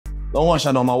Don't watch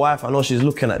that on my wife. I know she's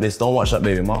looking at this. Don't watch that,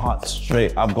 baby. My heart's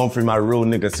straight. I've gone through my real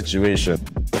nigga situation.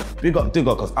 Big up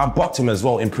Digger, because I blocked him as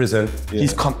well in prison. Yeah.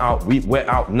 He's come out. We're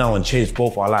out now and changed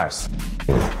both our lives.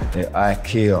 Yeah,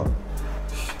 IKEA.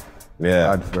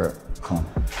 Yeah. Advert. Come.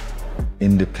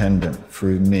 Independent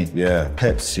through me. Yeah.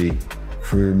 Pepsi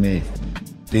through me.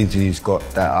 Dizzy's got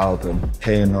that album.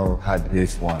 Kano had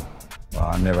his one, but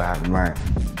I never had mine.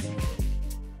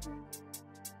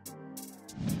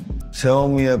 Tell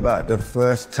me about the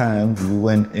first time you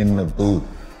went in the booth.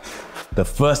 The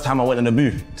first time I went in the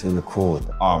booth? To record.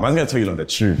 Oh, man's gonna tell you like the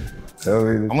truth.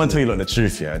 I'm gonna tell you like the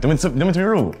truth, yeah. Let me be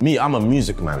real. Me, I'm a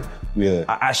music man. Yeah.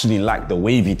 I actually like the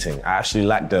wavy thing. I actually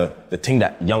like the thing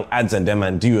that young ads and them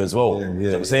man do as well. You know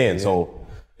what I'm saying? Yeah. So,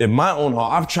 in my own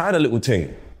heart, I've tried a little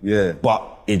thing. Yeah.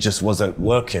 But it just wasn't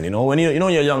working, you know? When you're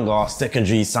younger,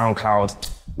 secondary, SoundCloud,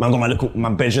 man got my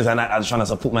benches and I was trying to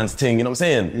support man's thing, you know what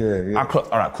I'm saying? Yeah.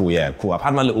 All right, cool. I've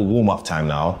had my little warm-up time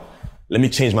now. Let me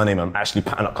change my name. I'm actually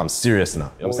patting up. I'm serious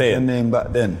now. You know what I'm saying? What was your name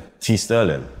back then? T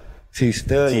Sterling. T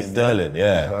Sterling? T Sterling,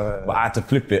 yeah. But I had to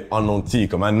flip it unknown T,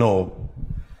 because I know,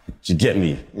 you get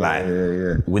me? Like,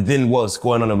 within what's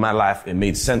going on in my life, it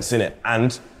made sense in it.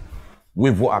 And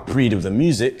with what I pre-did with the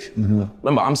music,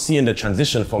 remember, I'm seeing the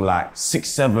transition from like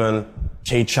 6'7",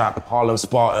 K-Trap, Harlem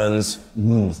Spartans.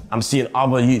 I'm seeing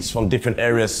other youths from different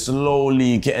areas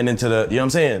slowly getting into the, you know what I'm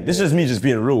saying? This is me just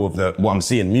being real with what I'm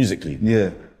seeing musically.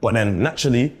 Yeah. But then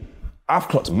naturally, I've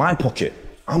clocked my pocket.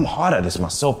 I'm hard at this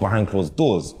myself behind closed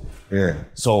doors. Yeah.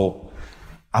 So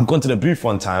I've gone to the booth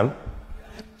one time,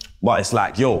 but it's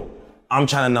like, yo, I'm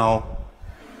trying to now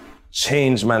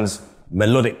change man's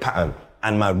melodic pattern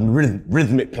and my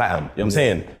rhythmic pattern, you know what I'm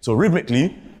saying? So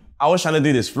rhythmically, I was trying to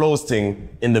do this flows thing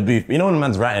in the booth. You know when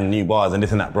man's writing new bars and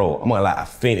this and that, bro? I'm gonna I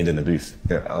fainted in the booth.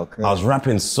 Yeah, okay. I was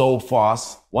rapping so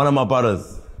fast. One of my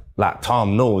brothers, like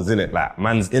Tom knows, innit? Like,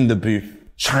 man's in the booth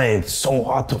trying so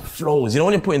hard to flows. You know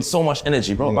when you're putting so much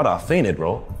energy, bro? Brother, I fainted,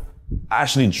 bro. I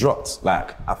actually dropped,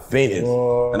 I fainted.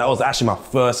 Whoa. And that was actually my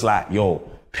first,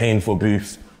 paying for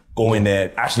booth, going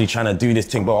there, actually trying to do this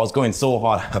thing, bro. I was going so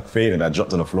hard, I fainted, I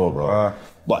dropped on the floor, bro.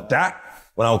 But that,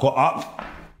 when I got up,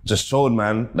 just showed,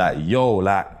 man,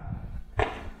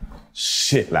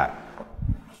 shit,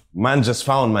 man just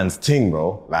found man's thing,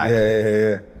 bro.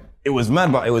 It was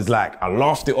mad, but it was I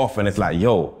laughed it off and it's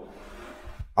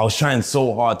I was trying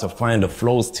so hard to find the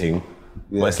flows thing,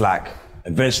 but it's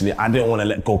eventually I didn't want to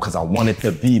let go because I wanted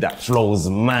to be that flows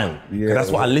man. Yeah, that's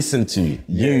what I listened to.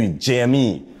 You,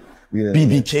 JME,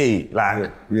 BBK,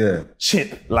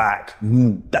 Chip,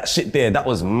 that shit there, that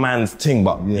was man's thing,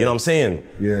 but you know what I'm saying?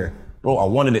 Yeah. Bro, I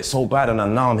wanted it so bad and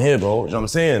now I'm here, bro. You know what I'm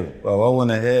saying? Bro, I want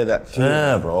to hear that tune.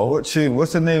 Yeah, bro. What tune?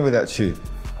 What's the name of that tune?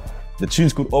 The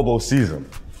tune's called Oboe Season.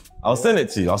 I'll send it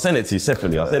to you. I'll send it to you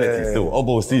separately. I'll send it to you still.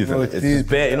 Oboe Season. It's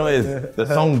bare, you know, the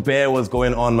song bare was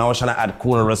going on. Man, I was trying to add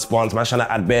call and response. Man, I was trying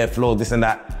to add bare flow, this and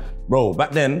that. Bro,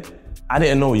 back then, I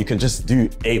didn't know you can just do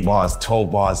 8 bars,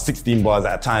 12 bars, 16 bars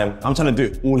at a time. I'm trying to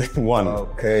do it all in one.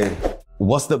 Okay.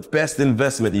 What's the best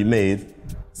investment you made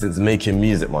since making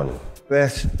music money?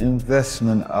 Best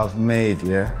investment I've made,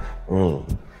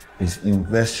 is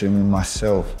investing in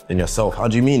myself. In yourself? How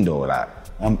do you mean though?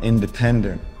 I'm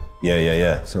independent.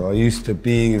 Yeah. So I used to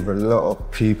be with a lot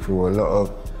of people,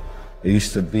 I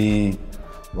used to be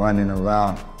running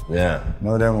around. Yeah.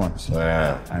 Know them ones?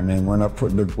 Yeah. And then when I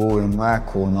put the ball in my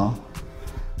corner,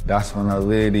 that's when I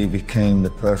really became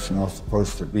the person I was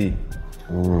supposed to be.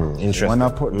 Interesting. When I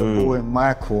put the ball in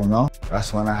my corner,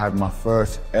 that's when I had my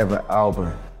first ever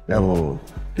album, Level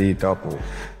D-Double.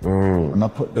 When I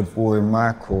put the ball in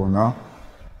my corner,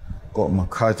 got my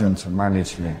cousin to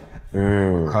manage me.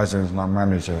 Cousin's my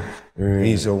manager.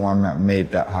 He's the one that made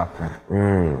that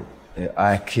happen.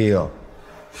 IKEA.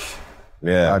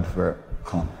 Advert.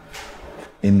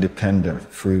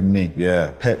 Independent through me.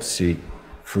 Pepsi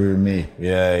through me.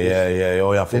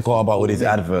 Oh, I forgot about all these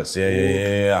adverts.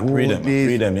 I pre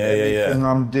them. Everything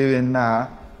I'm doing now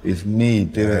is me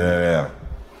doing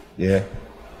it.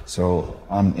 So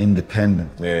I'm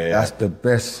independent. That's the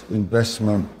best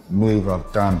investment move I've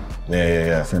done.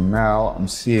 So now I'm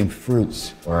seeing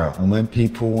fruits. And when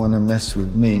people want to mess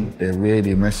with me, they're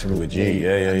really messing with me.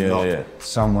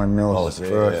 Someone else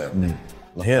birthed me.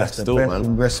 That's the best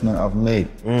investment I've made.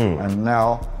 And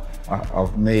now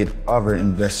I've made other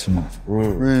investments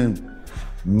through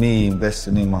me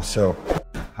investing in myself.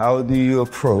 How do you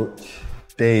approach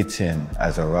dating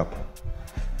as a rapper?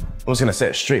 I'm just gonna say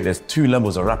it straight, there's 2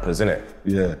 levels of rappers, innit?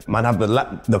 Yeah. Man have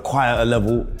the quieter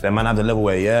level, then man have the level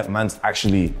where, man's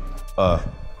actually a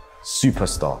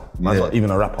superstar. Man's not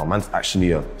even a rapper, man's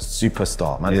actually a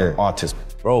superstar. Man's an artist,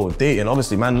 Bro, dating,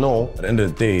 obviously, man, no, at the end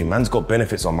of the day, man's got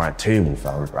benefits on my table,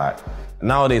 fam, right?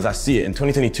 Nowadays, I see it in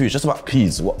 2022, it's just about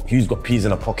peas. Who's got peas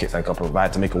in their pockets and can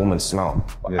provide to make a woman smile?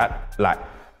 But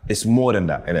it's more than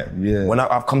that, innit? Yeah. When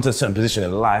I've come to a certain position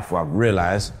in life where I've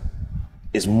realized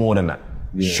it's more than that.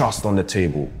 Yeah. Trust on the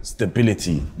table,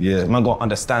 stability. Yeah. Man gotta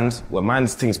understand where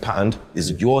man's thing's patterned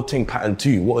is your thing patterned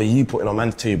too. What are you putting on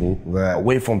man's table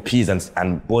away from peas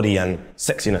and body and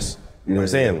sexiness? You know what I'm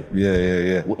saying?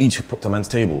 Yeah. What each put to man's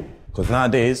table. Because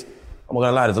nowadays, I'm not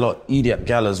gonna lie, there's a lot of idiot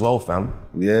gal as well, fam.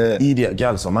 Yeah. Idiot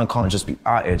gal, so man can't just be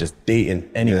out here just dating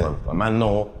anyone. But man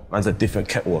know, man's a different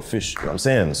kettle of fish, you know what I'm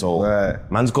saying? So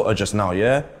man's gotta just now,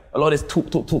 a lot of this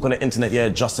talk on the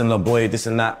internet, Justin LaBoy, this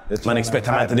and that. Man expect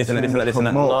a man to this and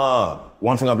that. Nah.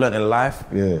 One thing I've learned in life,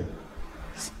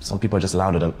 some people are just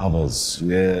louder than others. Yeah.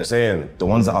 You know what I'm saying? The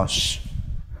ones that are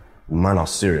man are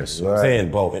serious. You know what I'm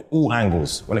saying, bro, in all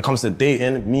angles. When it comes to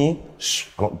dating, me,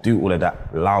 I don't do all of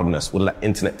that loudness, all of that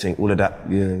internet thing, all of that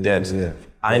dead. Yeah.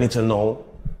 I need to know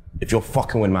if you're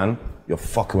fucking with man, you're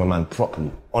fucking with man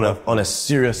properly. On a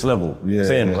serious level. Yeah.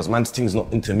 Saying, because man's thing's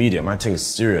not intermediate, my thing's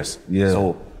serious. Yeah.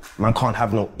 So man can't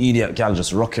have no idiot gal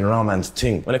just rocking around man's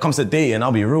thing. When it comes to dating,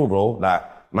 I'll be real, bro. Like,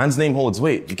 man's name holds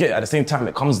weight. You get it? At the same time,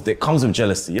 it comes with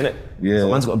jealousy, innit? Yeah. So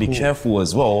man's got to be careful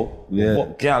as well. Yeah.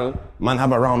 What gal man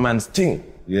have around man's thing.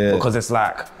 Yeah. Because it's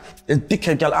like, there's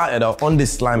dickhead gal out there that are on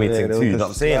this slimy thing too, you know what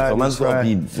I'm saying? So man's got to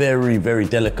be very, very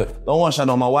delicate. Don't watch that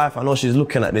on my wife. I know she's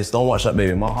looking at this. Don't watch that,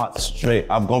 baby. My heart's straight.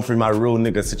 I've gone through my real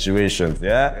nigga situations,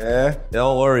 yeah?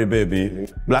 Don't worry, baby.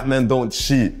 Black men don't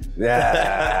cheat.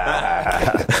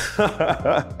 Yeah.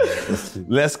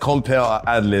 Let's compare our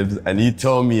ad-libs and you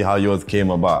tell me how yours came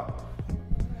about.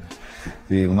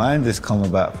 See, mine just come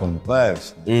about from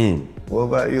vibes. What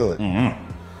about yours?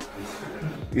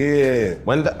 Yeah.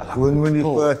 When you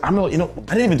first... I know, I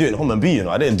didn't even do it in Homerton B,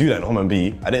 I didn't do that in Homerton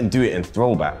B. I didn't do it in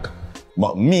Throwback.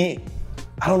 But me,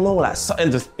 I don't know, like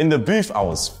something just, in the booth, I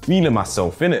was feeling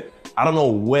myself, innit? I don't know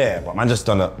where, but man just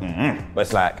done it. But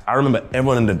it's like, I remember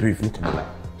everyone in the booth looking at me like...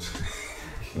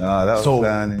 Nah, that was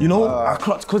planning. I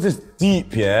clocked, cause it's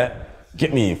deep,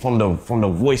 get me, from the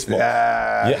voice box.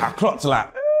 I clocked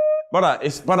like,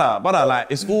 brother, like,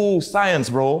 it's all science,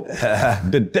 bro.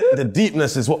 The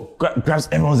deepness is what grabs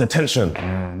everyone's attention.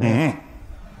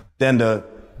 Then the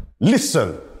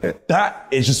listen, that,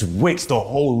 it just wakes the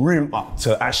whole room up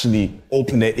to actually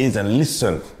open their ears and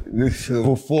listen.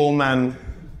 Before, man,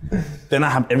 then I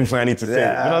have everything I need to say. You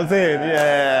know what I'm saying?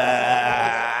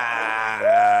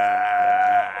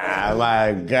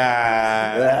 My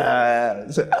God.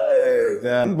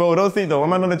 Bro, don't see though, when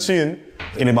man on the tune,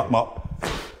 skinny bop,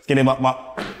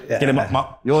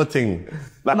 your thing.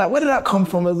 Like, where did that come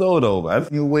from as well though, man?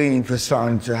 You're waiting for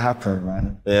something to happen,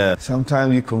 man. Yeah.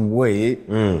 Sometimes you can wait,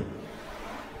 and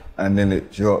then it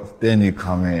drops, then you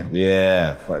come in.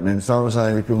 Yeah. But then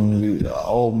sometimes you can,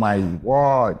 oh my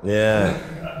God. Yeah.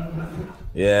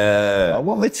 I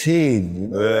want my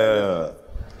team. Yeah.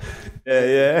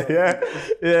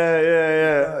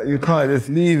 You can't just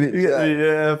leave it.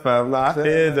 Yeah, fam. I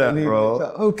hear that, bro.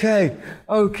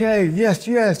 Okay, yes.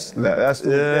 Like, that's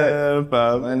what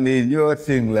fam. I need your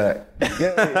thing, like.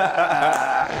 No,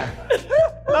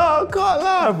 I can't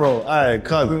lie, bro. Alright,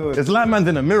 cuz. It's like man's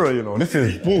in a mirror, This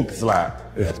is books, like.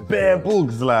 It's bare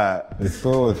books, like. It's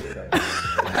forward.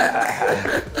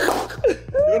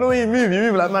 You know when you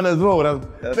move like man as well. That's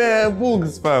bare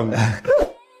books, fam.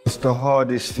 What's the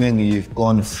hardest thing you've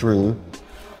gone through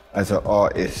as an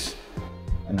artist,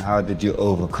 and how did you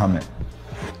overcome it?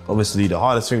 Obviously, the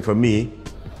hardest thing for me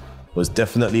was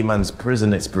definitely man's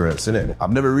prison experience, innit?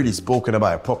 I've never really spoken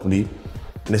about it properly,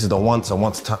 and this is the once and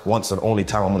only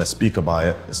time I'm gonna speak about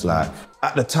it. It's like,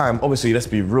 at the time, obviously, let's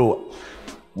be real,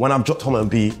 when I've dropped Homerton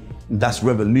B, that's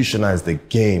revolutionized the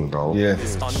game, bro. Yeah.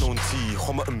 It's unknown T,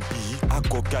 Homerton B. I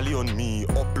got galley on me,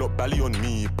 up block belly on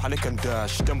me, panic and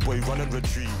dash, them boy run and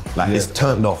retreat. Like, it's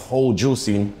turned the whole drill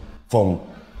scene from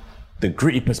the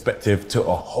gritty perspective to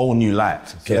a whole new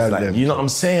light. Like, you know what I'm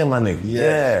saying, my nigga?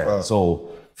 Yeah. So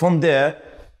from there,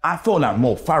 I felt like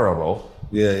Mo Farah, bro.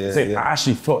 I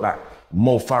actually felt like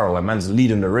Mo Farah when man's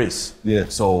leading the race. Yeah.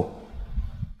 So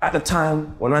at the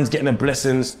time, when man's getting the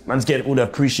blessings, man's getting all the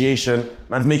appreciation,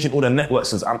 man's making all the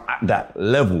networks, I'm at that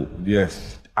level.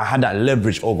 Yes. I had that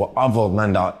leverage over other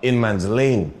men that are in man's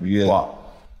lane. Yeah. But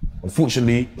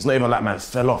unfortunately, it's not even like man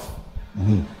fell off.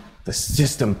 The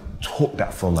system took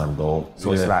that from man, bro.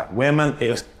 So it's like, where man,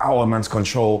 it was out of man's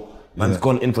control, man's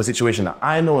gone in for a situation that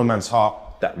I know in man's heart,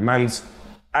 that man's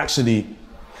actually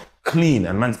clean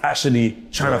and man's actually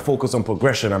trying to focus on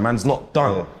progression and man's not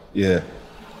done. Yeah.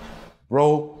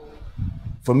 Bro,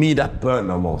 for me, that burnt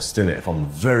the most, innit? If I'm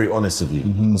very honest with you.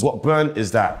 Because what burnt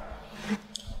is that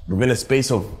within a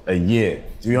space of a year,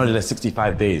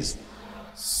 365 days,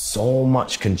 so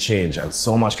much can change and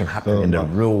so much can happen in the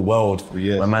real world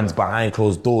when man's behind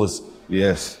closed doors.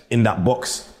 In that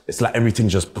box, it's like everything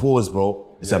just paused,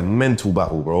 bro. It's a mental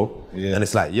battle, bro. And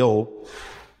it's like, yo,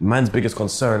 man's biggest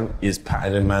concern is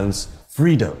patterning man's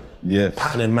freedom.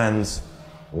 Patterning man's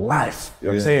life. You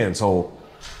know what I'm saying? So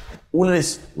all of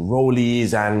this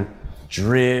rollies and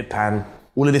drip and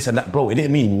all of this and that, bro, it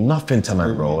didn't mean nothing to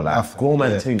man, bro. Like, grown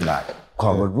man thing, like,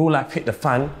 cause when real life hit the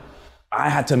fan, I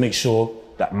had to make sure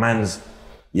that man's,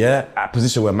 at a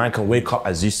position where man can wake up,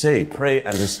 as you say, pray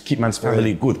and just keep man's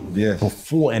family good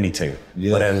before anything.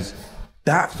 But then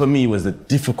that for me was the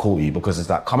difficulty, because it's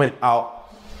like coming out,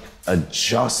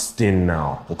 adjusting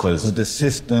now, because the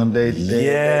system,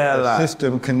 the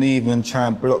system can even try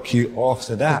and block you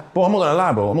after that. But I'm not gonna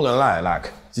lie, bro, I'm not gonna lie.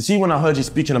 Like, you see, when I heard you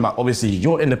speaking about, obviously,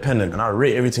 you're independent and I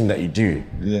rate everything that you do.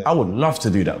 I would love to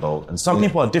do that though. And some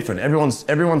people are different. Everyone's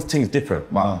thing's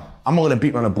different. But I'm not gonna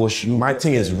beat around the bush. My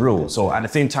thing is real. So at the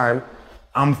same time,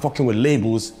 I'm fucking with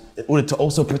labels in order to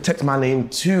also protect my name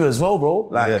too as well, bro.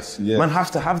 Like, man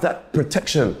have to have that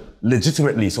protection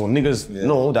legitimately, so niggas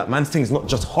know that man's thing's not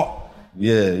just hot.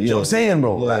 You know what I'm saying,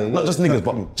 bro? Like, not just niggas,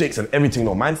 but Jakes and everything,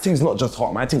 no. Man's thing's not just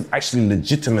hot. My thing's actually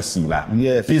legitimacy, like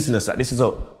business. Like, this is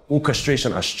a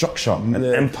orchestration, a structure, an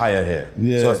empire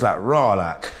here. So it's like, raw,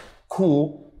 like,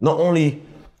 cool. Not only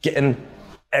getting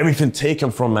everything taken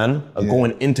from man,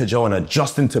 going into jail and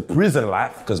adjusting to prison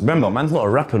life, because remember, man's not a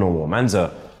rapper no more. Man's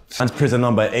prison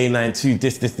number A92,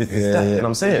 this, that. You know what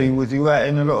I'm saying? Was you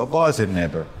writing a lot of bars in there,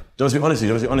 bro? Just be honest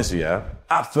with you,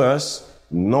 At first,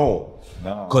 no.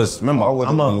 Because remember,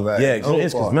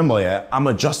 I'm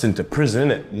adjusting to prison,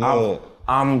 innit?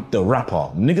 I'm the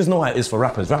rapper. Niggas know how it is for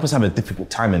rappers. Rappers have a difficult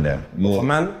time in there. But for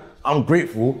man, I'm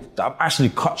grateful that I've actually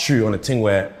cut through on a thing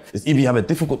where it's either you have a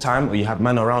difficult time or you have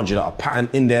man around you that are patterned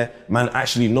in there. Man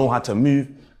actually know how to move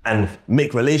and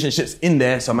make relationships in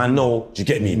there, so man know, do you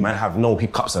get me? Man have no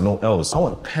hiccups and no L's. I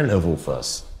want pen level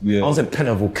first. I was in pen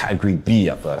level category B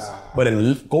at first. But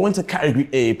then going to category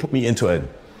A put me into a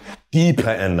deeper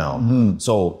end now.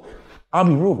 So I'll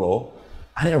be real, bro.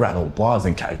 I didn't write no bars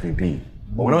in category B.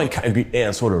 But when I went in category A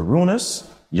and saw the realness,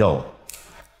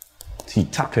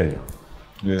 tap in.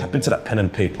 Tap into that pen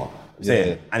and paper.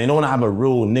 And you know when I have a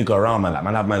real nigga around, man, like,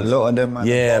 man, have man. A lot of them, man,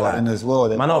 barring as well.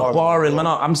 Man, not barring, man,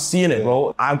 I'm seeing it,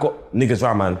 bro. I've got niggas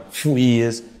around, man, 40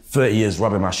 years, 30 years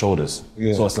rubbing my shoulders.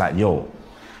 So it's like,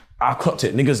 I clocked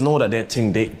it. Niggas know that their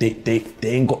thing, they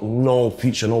ain't got no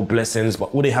future, no blessings,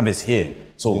 but all they have is here.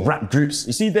 So rap groups,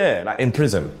 you see there, like in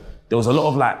prison, there was a lot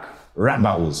of like rap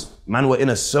battles. Man were in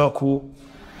a circle,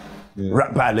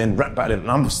 rap battling,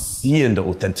 and I'm seeing the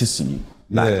authenticity.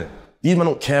 Like, these men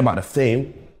don't care about the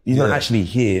fame. These men actually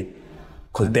here,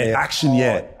 because they're actually,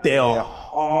 they are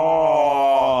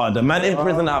hard. The man in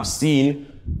prison that I've seen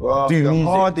do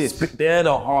music, they're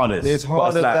the hardest. There's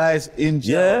harder guys in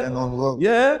jail than on road.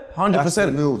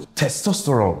 100%.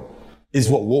 Testosterone is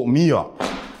what woke me up.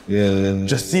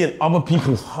 Just seeing other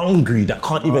people hungry that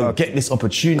can't even get this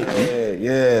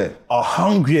opportunity are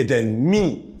hungrier than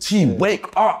me. Wake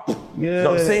up. You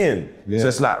know what I'm saying? So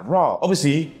it's like, raw.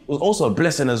 Obviously, it was also a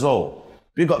blessing as well.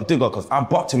 Big up Digger, because I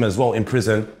bucked him as well in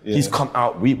prison. He's come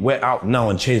out, we're out now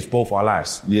and changed both our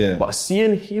lives. But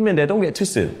seeing him in there, don't get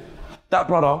twisted. That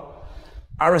brother,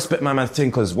 I respect my man's thing,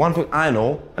 because one thing I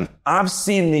know, and I've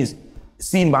seen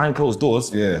behind closed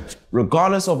doors,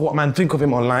 regardless of what man think of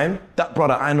him online, that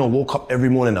brother I know woke up every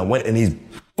morning and went in his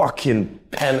fucking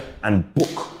pen and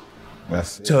book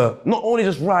to not only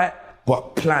just write,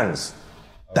 but plans.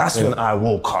 That's when I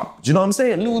woke up. Do you know what I'm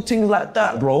saying? Little things like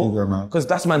that, bro. Because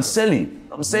that's man silly. You know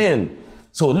what I'm saying?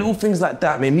 So little things like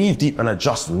that made me deep and I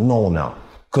just know now.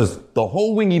 Because the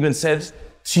whole wing even said,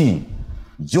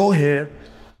 you're here,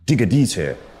 Digger D's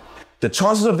here. The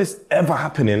chances of this ever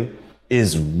happening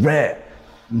is rare.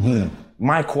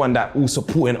 Michael and that all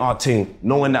supporting our thing,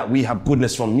 knowing that we have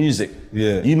goodness from music.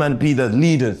 You man be the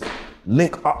leaders,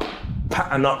 link up,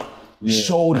 pattern up,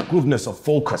 show the goodness of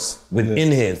focus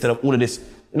within here instead of all of this.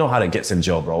 You know how that gets in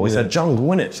jail, bro. It's a jungle,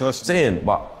 innit? So I'm saying,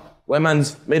 but when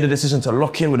man's made a decision to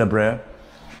lock in with a brer,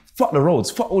 fuck the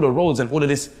roads, fuck all the roads and all of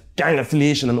this gang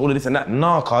affiliation and all of this and that.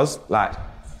 Nah, cuz, like,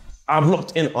 I've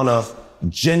locked in on a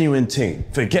genuine thing.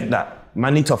 Forget that.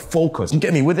 Man need to focus. You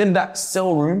get me? Within that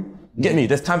cell room, get me?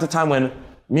 There's time to time when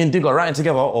me and Digger are writing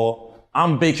together, or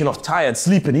I'm baking off tired,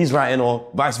 sleeping, he's writing, or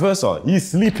vice versa.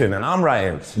 He's sleeping and I'm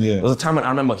writing. There was a time when I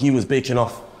remember he was baking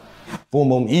off. Boom,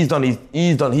 boom, he's done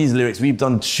his lyrics, we've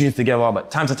done tunes together, but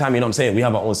time to time, you know what I'm saying, we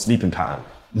have our own sleeping pattern.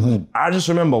 I just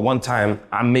remember one time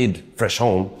I made Fresh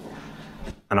Home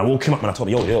and I woke him up and I told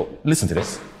him, yo, listen to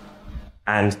this.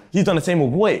 And he's done the same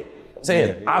with Way.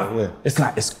 Saying, it's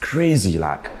like, it's crazy,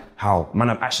 like, how, man,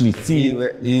 I've actually seen...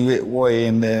 He lit Way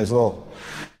in there as well.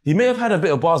 He may have had a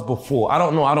bit of bars before, I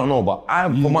don't know, but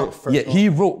he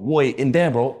wrote Way in there,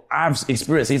 bro. I've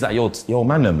experienced, he's like, yo,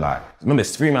 man, them, like, remember,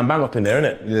 it's 3-man bang up in there,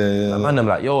 innit? Yeah. Like, man, them,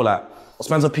 like, yo, like, what's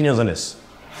man's opinions on this?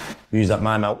 Use that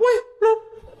man, like,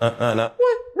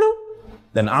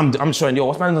 then I'm showing, yo,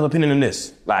 what's man's opinion on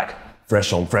this? Like,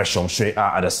 fresh home, straight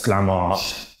out of the slammer.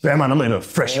 Yeah, man, I'm not even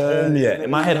fresh home yet. In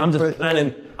my head, I'm just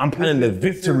planning the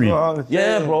victory.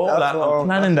 Yeah, bro, like, I'm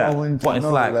planning that. But it's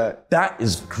like, that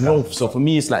is growth. So for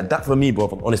me, it's like, that for me, bro,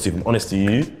 if I'm honest to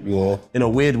you, in a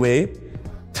weird way,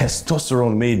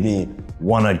 testosterone made me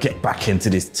wanna get back into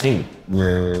this thing.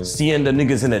 Yeah. Seeing the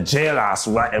niggas in the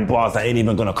jailhouse writing bars that ain't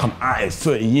even gonna come out in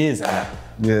 30 years.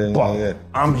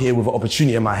 I'm here with an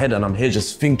opportunity in my head and I'm here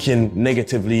just thinking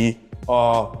negatively,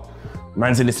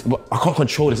 man's in this, I can't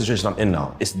control the situation I'm in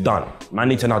now. It's done. Man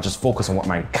need to now just focus on what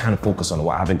man can focus on,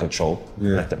 what I have in control.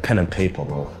 Like the pen and paper,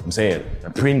 bro. I'm saying,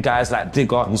 bring guys like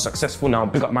Digger, who's successful now,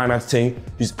 big up my man's thing,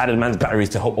 who's added man's batteries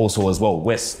to help also as well,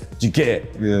 West. Do you get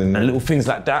it? And little things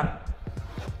like that,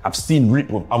 I've seen reap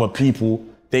with other people,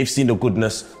 they've seen the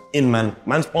goodness in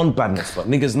man's on badness, but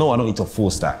niggas know I don't need to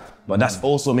force that. But that's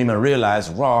also made me realize,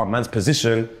 man's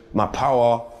position, my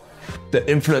power, the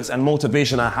influence and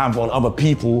motivation I have on other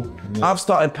people, I've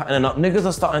started patterning up. Niggas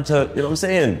are starting to, you know what I'm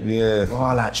saying?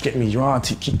 Like, get me,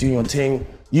 keep doing your thing.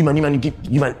 You man, keep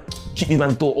these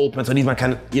man's door open so these man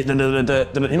can, you know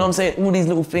what I'm saying? All these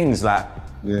little things, like,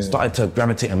 started to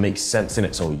gravitate and make sense in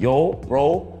it. So,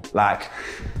 bro, like,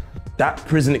 that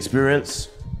prison experience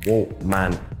woke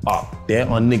man up. There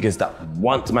are niggas that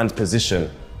want man's position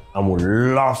and would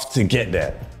love to get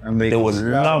there. And they would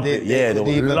love it, they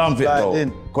would love it, bro.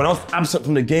 When I was absent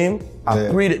from the game, I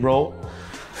breathe it, bro.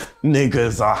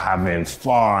 Niggas are having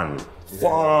fun.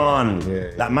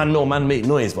 Like, man, man make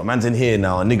noise, but man's in here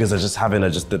now, and niggas are just having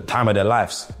just the time of their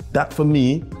lives. That for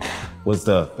me was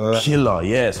the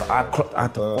killer, so I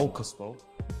had to focus, bro.